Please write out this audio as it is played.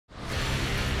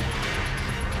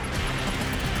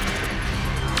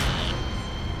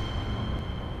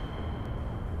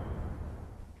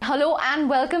Hello and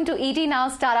welcome to ET Now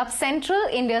Startup Central,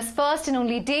 India's first and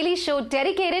only daily show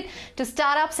dedicated to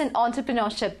startups and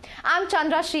entrepreneurship. I'm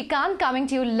Chandra Shrikant coming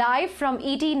to you live from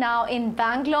ET Now in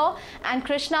Bangalore. And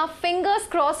Krishna, fingers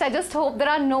crossed, I just hope there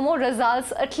are no more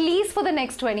results, at least for the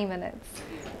next 20 minutes.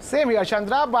 Same here,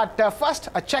 Chandra, but first,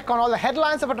 a check on all the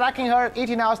headlines that we're tracking here at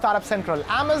ET Now Startup Central.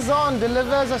 Amazon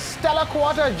delivers a stellar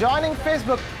quarter, joining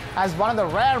Facebook as one of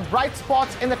the rare bright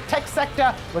spots in the tech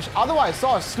sector, which otherwise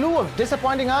saw a slew of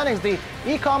disappointing earnings. The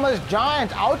e-commerce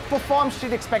giant outperformed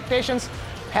street expectations,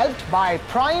 helped by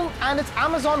Prime and its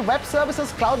Amazon Web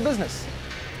Services cloud business.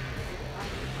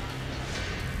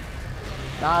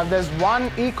 Now, if there's one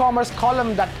e-commerce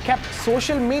column that kept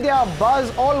social media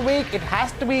buzz all week, it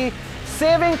has to be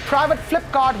Saving Private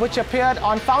Flipkart, which appeared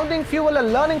on Founding Fuel, a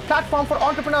learning platform for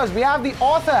entrepreneurs. We have the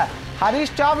author, Haresh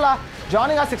Chawala,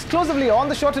 joining us exclusively on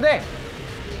the show today.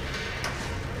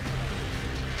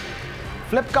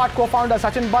 Flipkart co-founder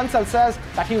Sachin Bansal says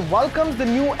that he welcomes the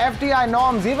new FDI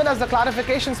norms, even as the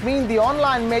clarifications mean the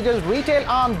online major's retail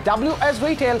arm, WS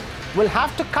Retail, will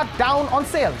have to cut down on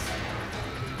sales.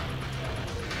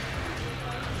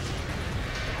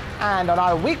 And on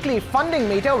our weekly funding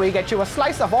meter, we get you a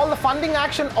slice of all the funding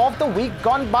action of the week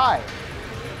gone by.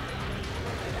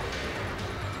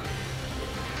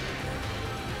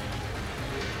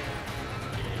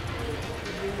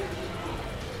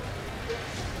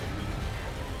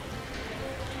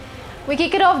 We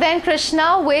kick it off then,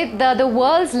 Krishna, with the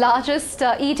world's largest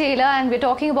e-tailer, and we're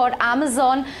talking about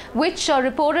Amazon, which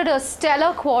reported a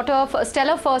stellar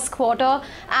first quarter,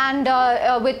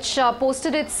 and which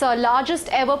posted its largest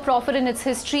ever profit in its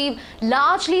history,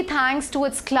 largely thanks to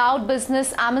its cloud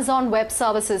business, Amazon Web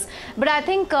Services. But I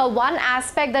think one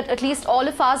aspect that at least all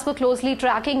of us were closely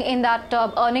tracking in that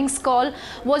earnings call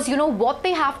was, what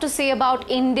they have to say about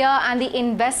India and the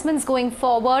investments going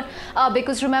forward,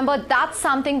 because remember, that's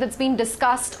something that's been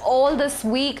discussed all this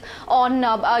week on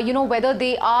whether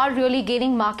they are really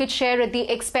gaining market share at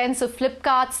the expense of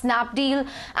Flipkart, Snapdeal,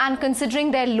 and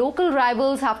considering their local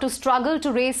rivals have to struggle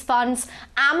to raise funds,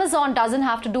 Amazon doesn't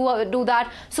have to do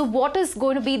that. So what is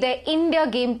going to be their India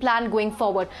game plan going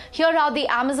forward? Here are the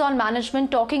Amazon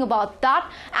management talking about that,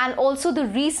 and also the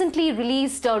recently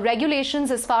released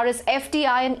regulations as far as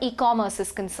FDI and e-commerce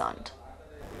is concerned.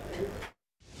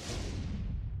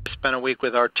 Spent a week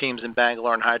with our teams in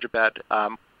Bangalore and Hyderabad.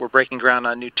 We're breaking ground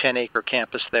on a new 10-acre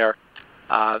campus there.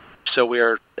 So we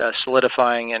are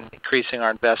solidifying and increasing our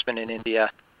investment in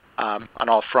India on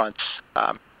all fronts.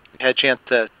 We had a chance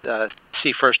to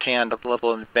see firsthand the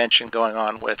level of invention going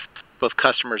on with both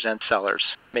customers and sellers,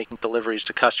 making deliveries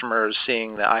to customers,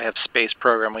 seeing the I Have Space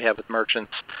program we have with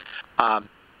merchants.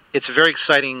 It's a very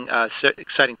exciting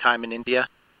time in India.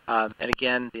 And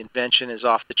again, the invention is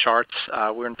off the charts.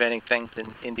 We're inventing things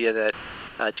in India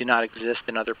that do not exist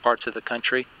in other parts of the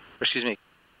country,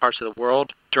 parts of the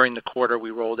world. During the quarter, we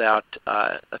rolled out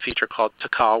a feature called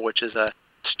Takal, which is a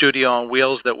studio on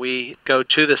wheels that we go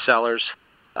to the sellers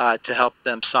to help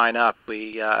them sign up.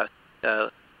 We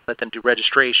let them do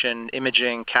registration,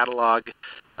 imaging, catalog,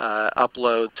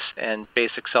 uploads, and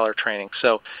basic seller training.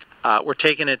 So we're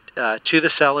taking it to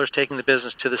the sellers, taking the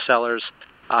business to the sellers.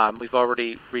 We've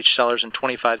already reached sellers in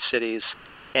 25 cities,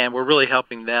 and we're really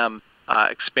helping them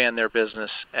expand their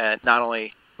business, and not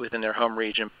only within their home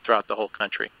region, but throughout the whole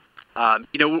country.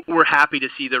 We're happy to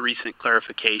see the recent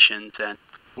clarifications, and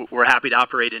we're happy to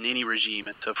operate in any regime.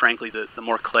 And so, frankly, the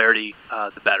more clarity,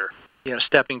 the better.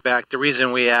 Stepping back, the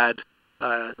reason we add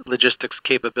logistics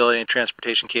capability and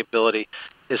transportation capability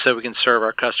is so we can serve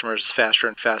our customers faster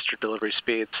and faster delivery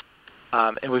speeds.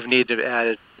 And we've needed to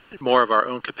add more of our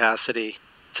own capacity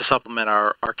to supplement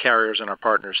our carriers and our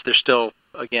partners. They're still,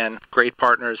 again, great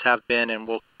partners, have been, and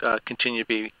will continue to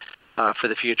be for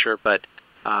the future. But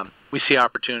we see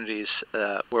opportunities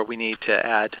where we need to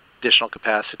add additional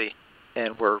capacity,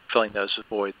 and we're filling those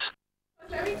voids.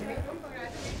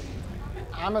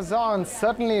 Amazon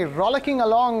certainly rollicking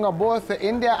along both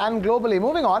India and globally.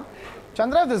 Moving on,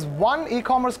 Chandra, if there's one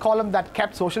e-commerce column that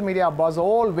kept social media buzz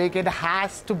all week, it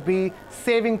has to be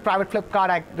Saving Private Flipkart.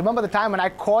 I remember the time when I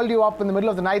called you up in the middle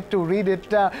of the night to read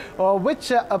it,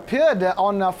 which appeared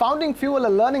on Founding Fuel, a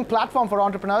learning platform for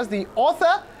entrepreneurs. The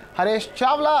author, Haresh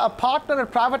Chawala, a partner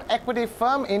at private equity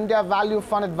firm India Value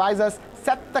Fund Advisors,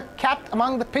 set the cat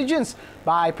among the pigeons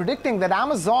by predicting that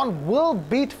Amazon will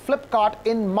beat Flipkart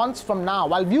in months from now.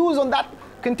 While views on that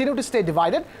continue to stay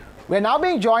divided, We're now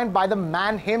being joined by the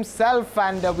man himself,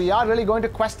 and we are really going to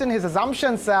question his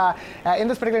assumptions in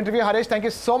this particular interview. Haresh, thank you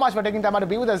so much for taking time out to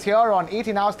be with us here on ET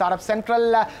Now Startup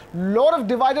Central. Lot of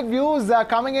divided views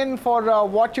coming in for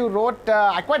what you wrote.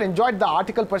 I quite enjoyed the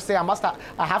article per se,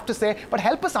 I have to say, but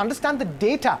help us understand the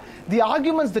data, the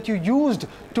arguments that you used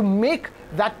to make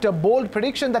that bold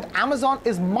prediction that Amazon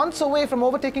is months away from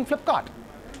overtaking Flipkart.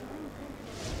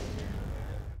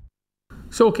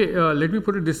 So, okay, let me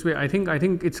put it this way. I think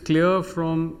it's clear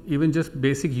from even just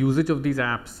basic usage of these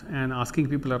apps and asking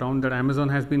people around that Amazon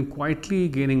has been quietly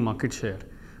gaining market share.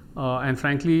 And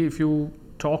frankly, if you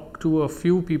talk to a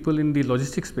few people in the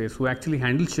logistics space who actually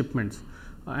handle shipments,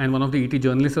 and one of the ET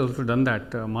journalists has also done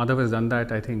that, Madhav has done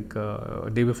that, I think,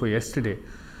 day before yesterday,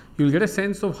 you'll get a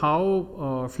sense of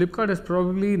how Flipkart has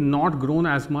probably not grown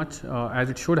as much as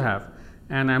it should have.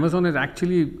 And Amazon has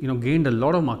actually gained a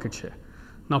lot of market share.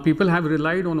 Now, people have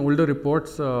relied on older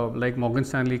reports like Morgan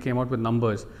Stanley came out with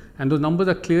numbers, and those numbers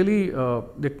are clearly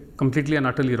they're completely and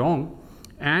utterly wrong.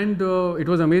 And it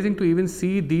was amazing to even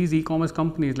see these e-commerce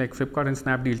companies like Flipkart and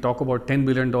Snapdeal talk about $10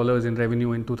 billion in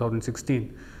revenue in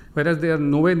 2016, whereas they are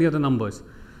nowhere near the numbers.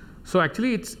 So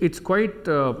actually, it's quite,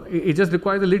 it just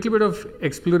requires a little bit of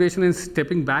exploration and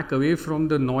stepping back away from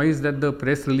the noise that the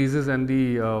press releases and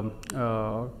the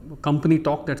company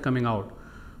talk that's coming out,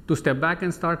 to step back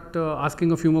and start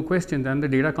asking a few more questions, and the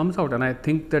data comes out. And I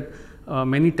think that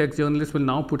many tech journalists will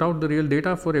now put out the real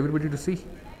data for everybody to see.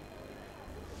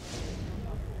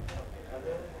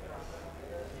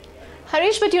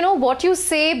 Haresh, but what you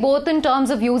say both in terms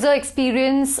of user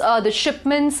experience, the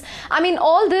shipments, I mean,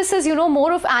 all this is,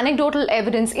 more of anecdotal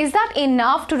evidence. Is that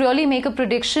enough to really make a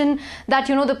prediction that,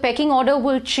 the pecking order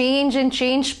will change and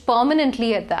change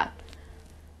permanently at that?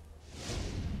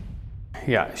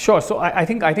 Yeah, sure. So I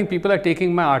think people are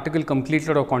taking my article completely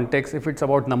out of context if it's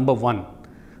about number one.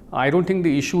 I don't think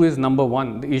the issue is number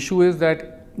one. The issue is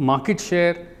that market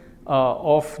share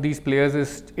of these players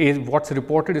is what's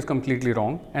reported is completely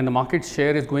wrong, and the market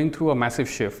share is going through a massive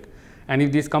shift. And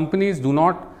if these companies do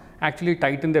not actually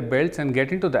tighten their belts and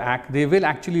get into the act, they will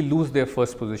actually lose their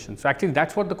first position. So actually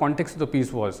that's what the context of the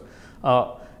piece was.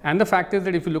 And the fact is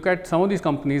that if you look at some of these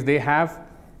companies, they have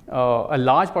a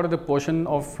large part of the portion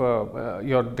of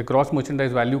the gross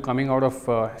merchandise value coming out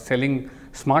of selling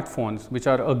smartphones, which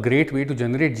are a great way to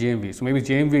generate GMV. So maybe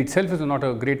GMV itself is not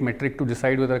a great metric to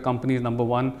decide whether a company is number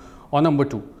one or number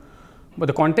two. But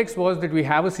the context was that we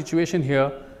have a situation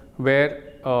here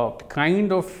where the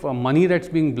kind of money that's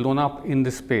being blown up in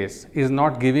this space is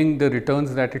not giving the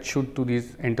returns that it should to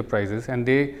these enterprises, and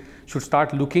they should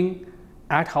start looking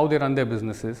at how they run their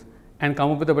businesses and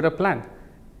come up with a better plan.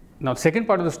 Now, the second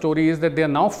part of the story is that they are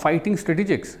now fighting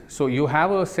strategics. So you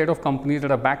have a set of companies that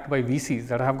are backed by VCs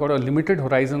that have got a limited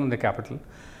horizon on the capital,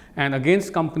 and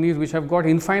against companies which have got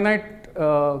infinite,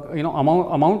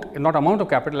 amount of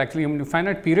capital, actually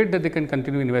infinite period that they can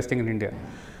continue investing in India.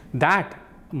 That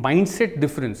mindset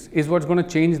difference is what's going to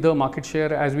change the market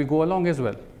share as we go along as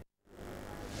well.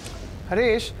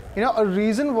 Haresh, a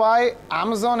reason why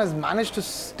Amazon has managed to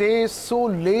stay so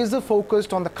laser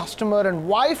focused on the customer and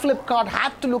why Flipkart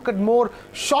had to look at more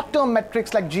short-term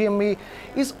metrics like GMV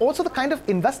is also the kind of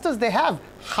investors they have.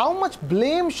 How much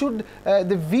blame should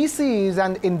the VCs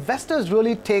and investors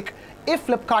really take if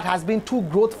Flipkart has been too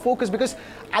growth focused? Because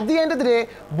at the end of the day,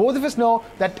 both of us know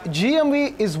that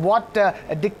GMV is what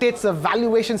dictates the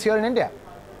valuations here in India.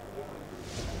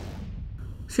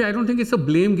 See, I don't think it's a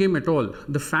blame game at all.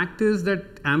 The fact is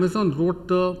that Amazon wrote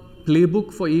the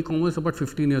playbook for e-commerce about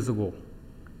 15 years ago.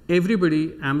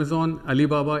 Everybody, Amazon,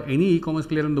 Alibaba, any e-commerce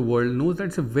player in the world knows that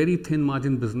it's a very thin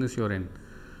margin business you're in.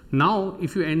 Now,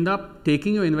 if you end up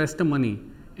taking your investor money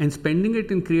and spending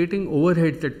it in creating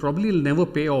overheads that probably will never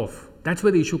pay off, that's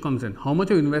where the issue comes in. How much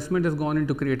of investment has gone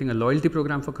into creating a loyalty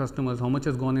program for customers? How much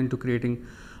has gone into creating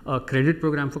a credit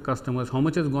program for customers? How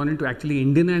much has gone into actually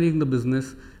Indianizing the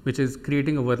business, which is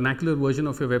creating a vernacular version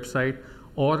of your website,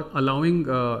 or allowing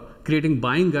creating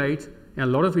buying guides? And a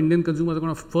lot of Indian consumers are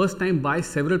going to first time buy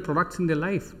several products in their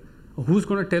life. Who's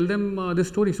going to tell them this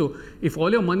story? So if all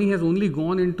your money has only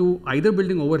gone into either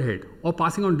building overhead or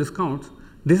passing on discounts,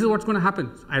 this is what's going to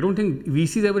happen. I don't think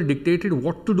VCs ever dictated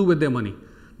what to do with their money.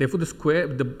 Therefore,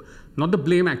 not the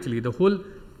blame actually, the whole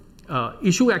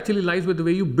issue actually lies with the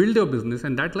way you build your business,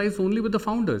 and that lies only with the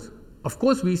founders. Of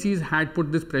course, VCs had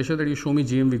put this pressure that you show me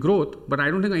GMV growth, but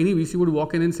I don't think any VC would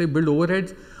walk in and say build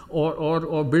overheads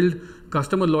or build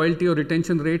customer loyalty or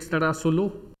retention rates that are so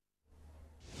low.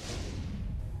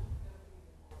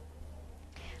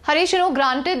 Haresh,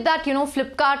 granted that,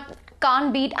 Flipkart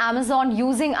can't beat Amazon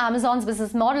using Amazon's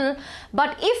business model.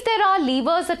 But if there are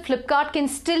levers that Flipkart can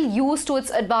still use to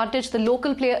its advantage, the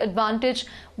local player advantage,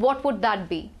 what would that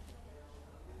be?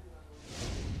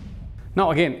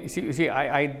 Now again,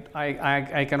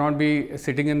 I cannot be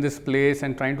sitting in this place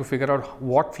and trying to figure out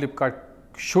what Flipkart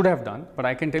should have done, but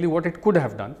I can tell you what it could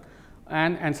have done.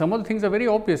 And some of the things are very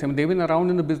obvious. I mean, they've been around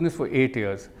in the business for 8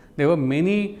 years. There were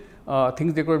many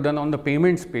things they could have done on the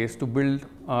payment space to build.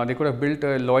 They could have built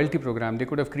a loyalty program. They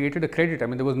could have created a credit. I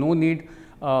mean, there was no need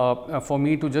for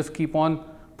me to just keep on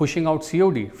pushing out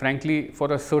COD. Frankly,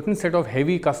 for a certain set of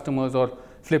heavy customers or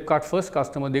Flipkart first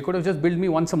customer, they could have just billed me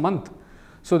once a month.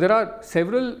 So there are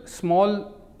several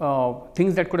small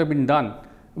things that could have been done,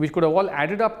 which could have all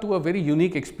added up to a very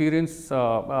unique experience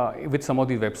with some of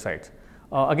these websites.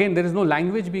 Again, there is no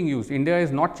language being used. India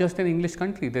is not just an English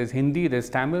country. There is Hindi, there is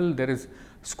Tamil, there is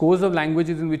scores of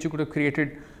languages in which you could have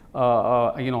created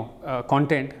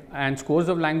content, and scores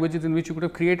of languages in which you could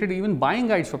have created even buying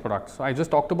guides for products. So I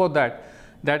just talked about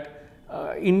that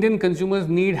Indian consumers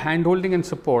need hand-holding and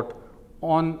support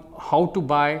on how to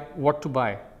buy, what to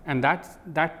buy. And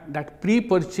that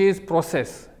pre-purchase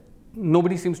process,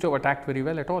 nobody seems to have attacked very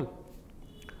well at all.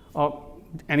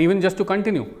 And even just to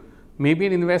continue, maybe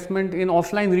an investment in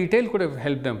offline retail could have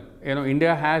helped them. You know,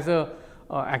 India has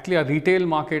actually a retail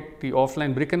market. The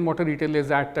offline brick and mortar retail is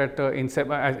at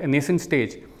a nascent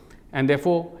stage, and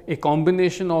therefore a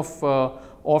combination of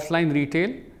offline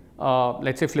retail,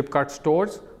 let's say Flipkart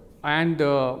stores, and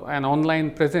an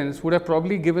online presence would have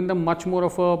probably given them much more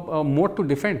of a moat to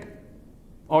defend.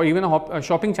 Or even a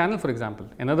shopping channel, for example.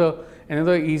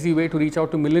 Another easy way to reach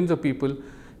out to millions of people,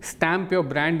 stamp your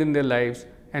brand in their lives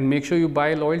and make sure you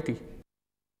buy loyalty.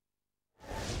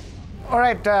 All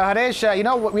right, Haresh,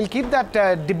 we'll keep that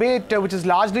debate which has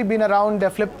largely been around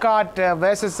Flipkart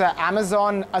versus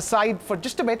Amazon aside for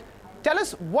just a bit. Tell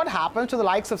us what happened to the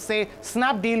likes of, say,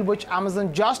 Snapdeal, which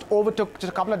Amazon just overtook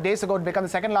just a couple of days ago to become the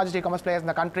second largest e-commerce players in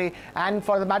the country, and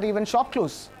for the matter, even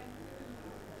ShopClues.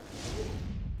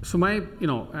 So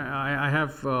I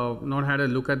have not had a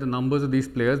look at the numbers of these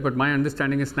players, but my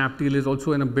understanding is Snapdeal is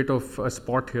also in a bit of a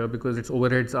spot here because its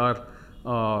overheads are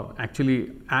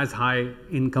actually as high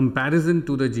in comparison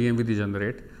to the GMV they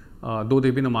generate, though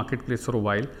they've been a marketplace for a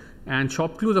while. And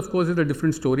ShopClues, of course, is a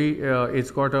different story. It's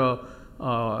got a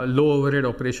low overhead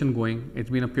operation going.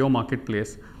 It's been a pure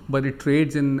marketplace, but it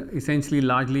trades in essentially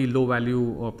largely low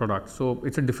value products. So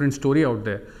it's a different story out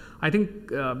there. I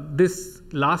think this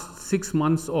last 6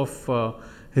 months of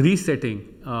resetting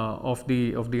of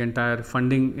the entire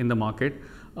funding in the market,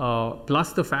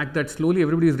 plus the fact that slowly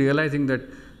everybody is realizing that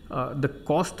the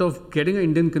cost of getting an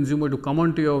Indian consumer to come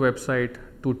onto your website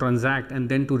to transact and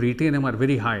then to retain them are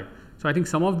very high. So I think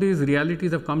some of these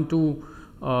realities have come to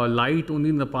light only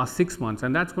in the past 6 months,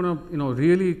 and that's going to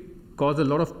really cause a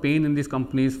lot of pain in these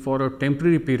companies for a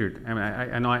temporary period. I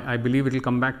mean, I believe it will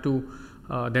come back to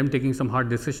them taking some hard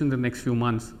decisions in the next few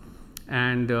months,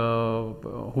 and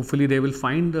hopefully they will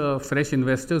find fresh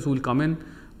investors who will come in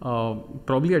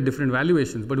probably at different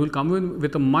valuations, but who will come in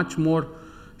with a much more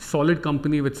solid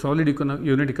company with solid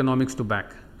unit economics to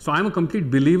back. So I'm a complete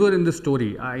believer in this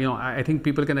story. I think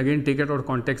people can again take it out of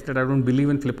context that I don't believe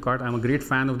in Flipkart. I'm a great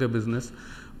fan of their business,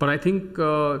 but I think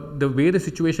the way the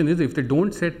situation is, if they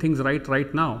don't set things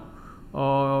right now,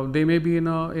 they may be in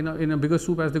a bigger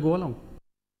soup as they go along.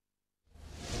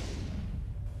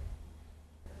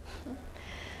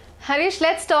 Haresh,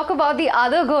 let's talk about the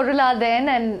other gorilla then,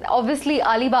 and obviously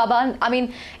Alibaba. I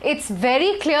mean, it's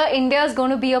very clear India is going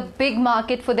to be a big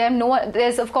market for them.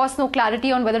 There's of course no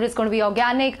clarity on whether it's going to be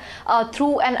organic,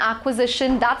 through an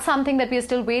acquisition. That's something that we're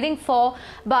still waiting for.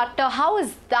 But how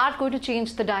is that going to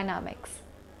change the dynamics?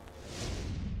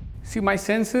 See, my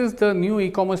sense is the new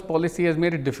e-commerce policy has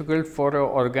made it difficult for an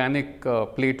organic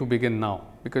play to begin now,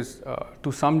 because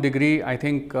to some degree, I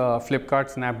think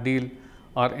Flipkart, Snapdeal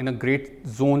are in a great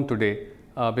zone today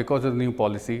because of the new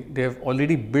policy. They have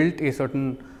already built a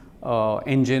certain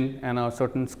engine and a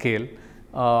certain scale,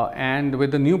 and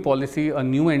with the new policy, a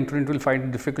new entrant will find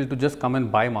it difficult to just come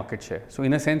and buy market share. So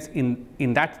in a sense,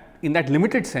 in that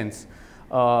limited sense,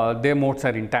 their moats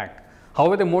are intact.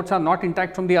 However, the moats are not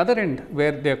intact from the other end,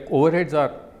 where their overheads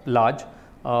are large,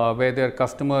 where their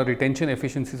customer retention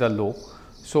efficiencies are low.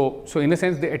 So in a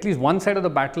sense, at least one side of the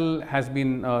battle has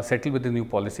been settled with the new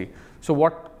policy. So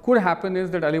what could happen is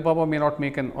that Alibaba may not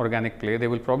make an organic play. They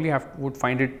will probably would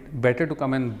find it better to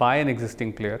come and buy an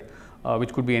existing player,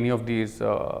 which could be any of these 3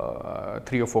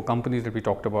 or 4 companies that we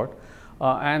talked about.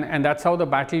 And that's how the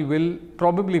battle will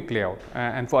probably play out.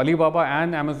 And for Alibaba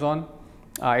and Amazon,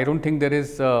 I don't think there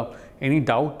is any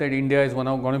doubt that India is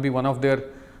going to be one of their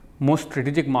most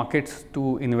strategic markets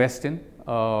to invest in.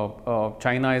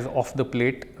 China is off the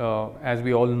plate, as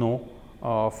we all know,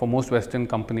 for most Western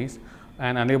companies,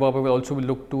 and Alibaba will also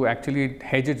look to actually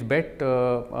hedge its bet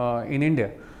in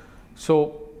India.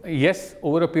 So yes,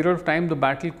 over a period of time, the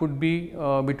battle could be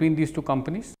between these two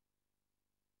companies.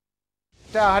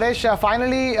 Haresh,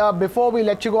 finally, before we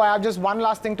let you go, I have just one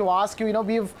last thing to ask you.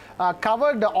 We've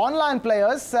covered the online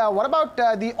players. What about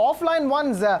the offline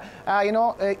ones?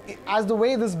 As the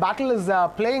way this battle is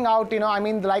playing out, I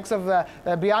mean, the likes of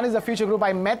Biryani's the Future Group.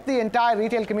 I met the entire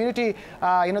retail community,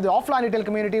 the offline retail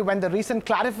community, when the recent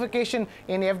clarification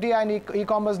in FDI and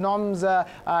e-commerce norms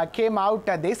came out.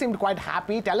 They seemed quite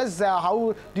happy. Tell us,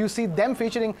 how do you see them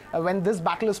featuring when this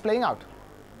battle is playing out?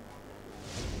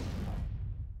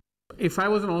 If I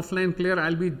was an offline player,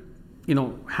 I'll be,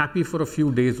 happy for a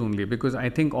few days only, because I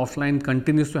think offline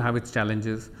continues to have its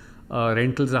challenges.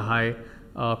 Rentals are high.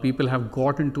 People have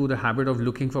got into the habit of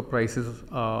looking for prices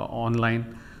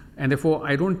online, and therefore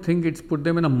I don't think it's put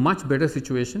them in a much better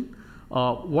situation.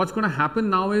 What's going to happen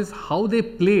now is how they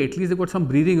play. At least they've got some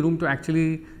breathing room to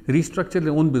actually restructure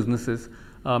their own businesses,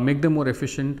 make them more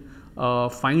efficient,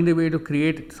 find a way to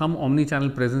create some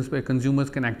omni-channel presence where consumers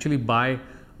can actually buy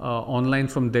online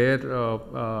from their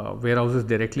warehouses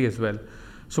directly as well.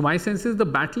 So my sense is the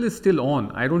battle is still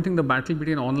on. I don't think the battle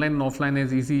between online and offline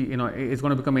is easy. It's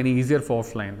going to become any easier for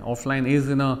offline. Offline is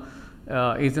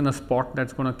in a spot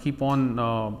that's going to keep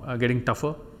on getting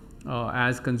tougher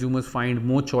as consumers find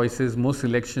more choices, more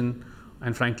selection,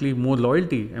 and frankly more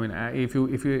loyalty. I mean, if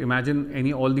you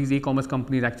imagine all these e-commerce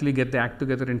companies actually get their act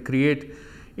together and create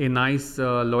a nice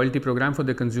loyalty program for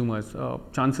their consumers,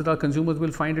 chances are consumers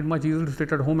will find it much easier to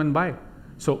sit at home and buy.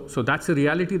 So that's a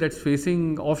reality that's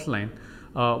facing offline.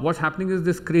 What's happening is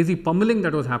this crazy pummeling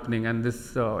that was happening, and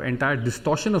this entire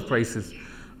distortion of prices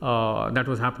that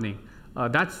was happening,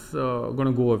 that's going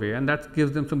to go away, and that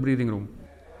gives them some breathing room.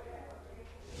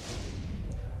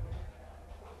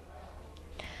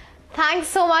 Thanks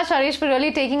so much, Haresh, for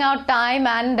really taking out time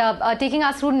and taking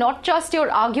us through not just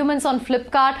your arguments on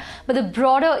Flipkart, but the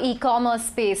broader e-commerce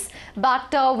space.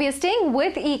 But we are staying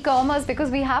with e-commerce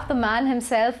because we have the man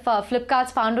himself,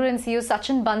 Flipkart's founder and CEO,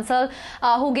 Sachin Bansal,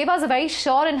 who gave us a very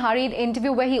short and hurried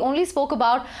interview where he only spoke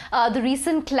about the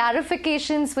recent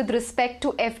clarifications with respect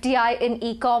to FDI in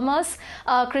e-commerce.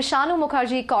 Krishanu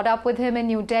Mukherjee caught up with him in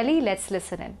New Delhi. Let's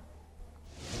listen in.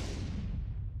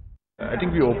 I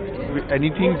think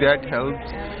anything that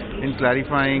helps in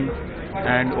clarifying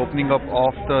and opening up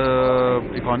of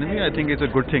the economy, I think is a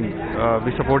good thing.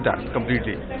 We support that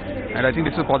completely. And I think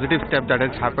this is a positive step that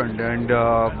has happened, and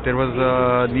there was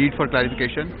a need for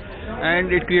clarification,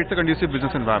 and it creates a conducive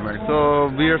business environment. So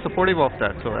we are supportive of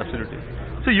that, so absolutely.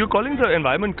 So you're calling the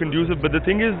environment conducive, but the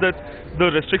thing is that the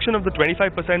restriction of the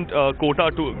 25% quota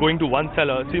to going to one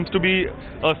seller seems to be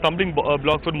a stumbling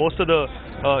block for most of the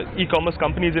e-commerce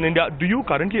companies in India. Do you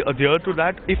currently adhere to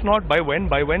that? If not, by when?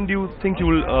 By when do you think you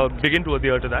will begin to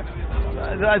adhere to that?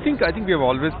 I think we have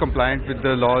always compliant with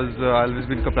the laws. Always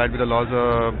been compliant with the laws,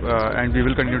 and we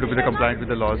will continue to be compliant with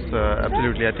the laws.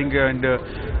 Absolutely, I think, and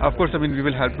of course, I mean, we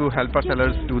will help our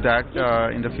sellers do that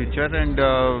in the future, and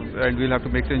we'll have to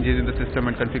make changes in the system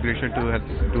and configuration to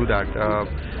help do that.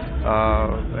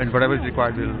 And whatever is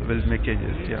required, we'll make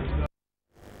changes. Yeah.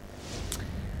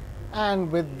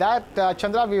 And with that,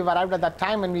 Chandra, we've arrived at that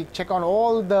time when we check on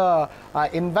all the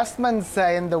investments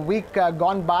in the week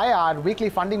gone by. Our weekly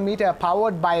funding meter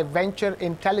powered by Venture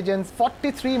Intelligence,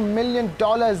 $43 million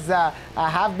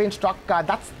have been struck.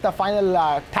 That's the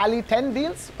final tally. 10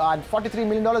 deals, $43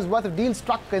 million worth of deals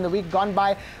struck in the week gone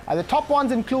by. The top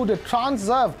ones include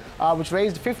Transserve, which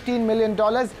raised $15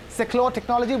 million, Secure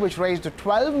Technology, which raised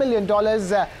 $12 million,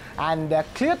 and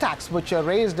ClearTax, which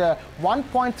raised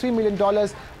 $1.3 million,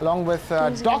 along with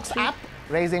Docs app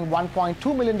raising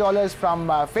 $1.2 million from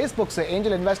Facebook's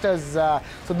angel investors. So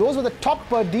those were the top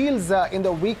deals in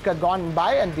the week gone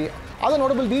by. And the other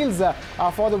notable deals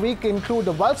for the week include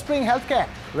the Wellspring Healthcare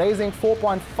raising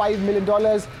 $4.5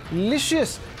 million,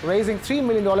 Licious raising $3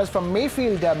 million from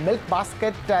Mayfield Milk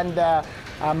Basket, and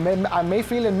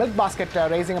Mayfield and Milk Basket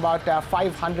raising about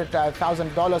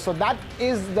 $500,000. So that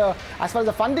is as far as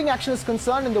the funding action is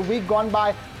concerned in the week gone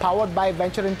by, powered by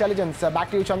Venture Intelligence.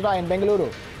 Back to you, Chandra, in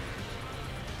Bengaluru.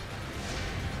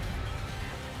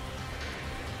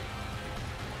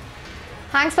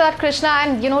 Thanks for that, Krishna.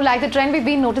 And like the trend we've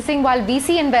been noticing, while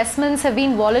VC investments have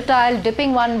been volatile,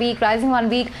 dipping one week, rising one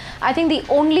week, I think the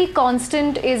only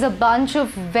constant is a bunch of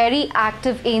very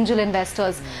active angel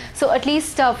investors. So at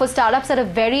least for startups at a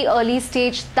very early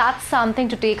stage, that's something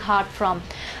to take heart from.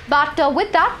 But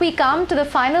with that, we come to the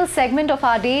final segment of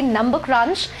our day, Number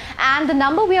Crunch. And the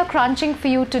number we are crunching for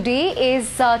you today is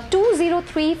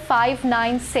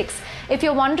 203596. If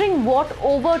you're wondering what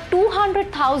over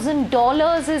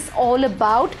 $200,000 is all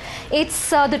about, it's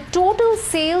the total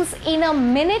sales in a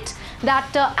minute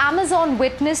that Amazon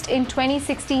witnessed in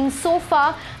 2016 so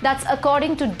far. That's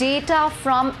according to data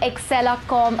from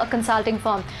Excel.com, a consulting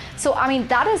firm. So, I mean,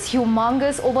 that is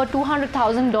humongous, over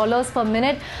 $200,000 per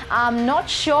minute. I'm not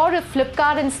sure if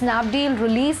Flipkart and Snapdeal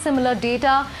release similar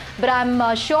data, but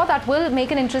I'm sure that will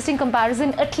make an interesting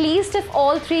comparison, at least if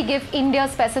all three give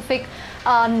India-specific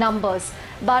numbers.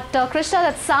 But Krishna,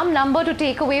 that's some number to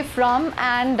take away from,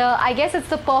 and I guess it's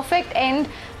the perfect end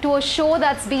to a show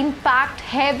that's been packed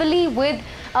heavily with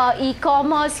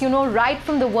e-commerce, right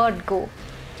from the word go.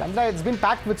 Chandra, it's been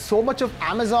packed with so much of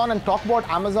Amazon and talk about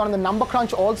Amazon and the number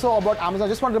crunch also about Amazon.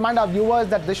 Just want to remind our viewers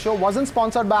that this show wasn't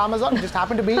sponsored by Amazon. It just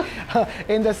happened to be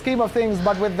in the scheme of things.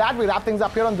 But with that, we wrap things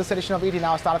up here on this edition of ET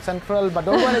Now, Startup Central. But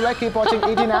don't go anywhere. Keep watching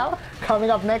ET Now.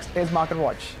 Coming up next is Market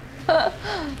Watch.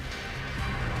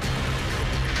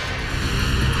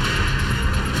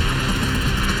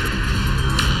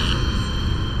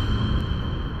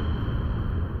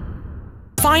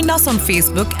 Find us on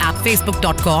Facebook at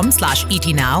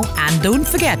facebook.com/ETNow and don't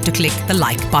forget to click the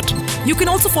like button. You can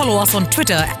also follow us on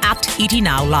Twitter at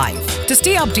ETNowLive. To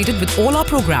stay updated with all our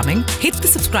programming, hit the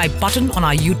subscribe button on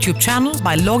our YouTube channel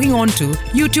by logging on to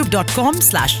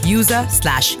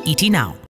youtube.com/user/ETNow.